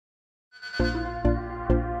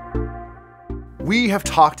We have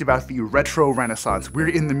talked about the retro renaissance we're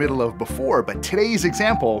in the middle of before, but today's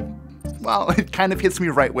example, well, it kind of hits me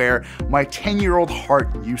right where my 10-year-old heart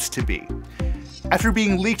used to be. After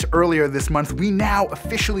being leaked earlier this month, we now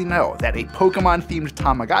officially know that a Pokemon-themed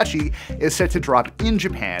Tamagotchi is set to drop in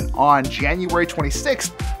Japan on January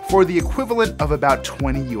 26th for the equivalent of about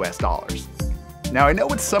 $20 US. Now, I know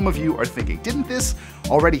what some of you are thinking. Didn't this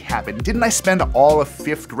already happen? Didn't I spend all of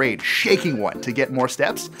 5th grade shaking one to get more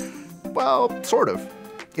steps? Well, sort of.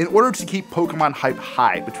 In order to keep Pokemon hype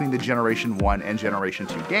high between the Generation 1 and Generation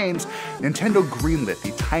 2 games, Nintendo greenlit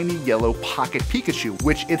the tiny yellow Pocket Pikachu,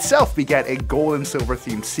 which itself begat a gold and silver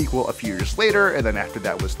themed sequel a few years later, and then after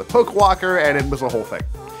that was the Pokewalker, and it was a whole thing.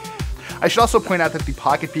 I should also point out that the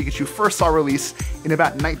Pocket Pikachu first saw release in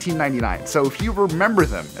about 1999, so if you remember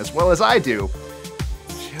them as well as I do,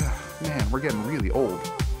 man, we're getting really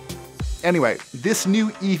old. Anyway, this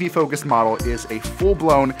new Eevee-focused model is a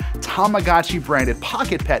full-blown Tamagotchi-branded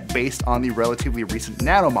pocket pet based on the relatively recent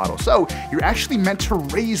Nano model, so you're actually meant to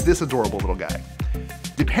raise this adorable little guy.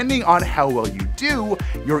 Depending on how well you do,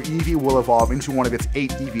 your Eevee will evolve into one of its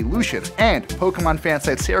 8 evolutions, and Pokemon fan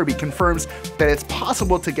site Cerebi confirms that it's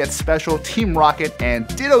possible to get special Team Rocket and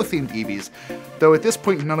Ditto-themed Eevees, though at this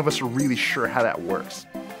point none of us are really sure how that works.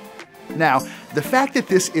 Now, the fact that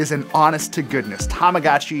this is an honest-to-goodness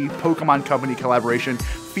Tamagotchi Pokemon Company collaboration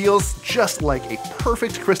feels just like a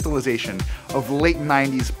perfect crystallization of late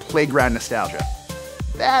 90s playground nostalgia.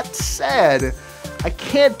 That said, I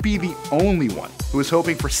can't be the only one who is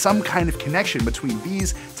hoping for some kind of connection between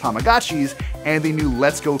these Tamagotchis and the new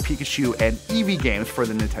Let's Go Pikachu and Eevee games for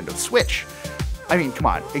the Nintendo Switch. I mean, come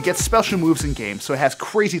on, it gets special moves in games, so it has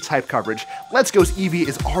crazy type coverage. Let's Go's Eevee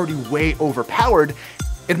is already way overpowered.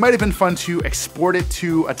 It might have been fun to export it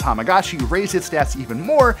to a Tamagotchi, raise its stats even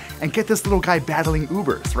more, and get this little guy battling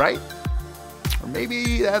Ubers, right? Or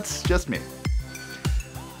maybe that's just me.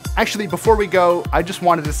 Actually, before we go, I just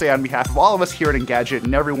wanted to say on behalf of all of us here at Engadget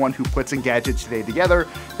and everyone who puts Engadget Today together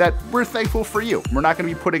that we're thankful for you. We're not going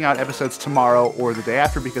to be putting out episodes tomorrow or the day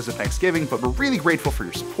after because of Thanksgiving, but we're really grateful for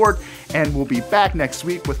your support, and we'll be back next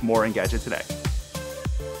week with more Engadget Today.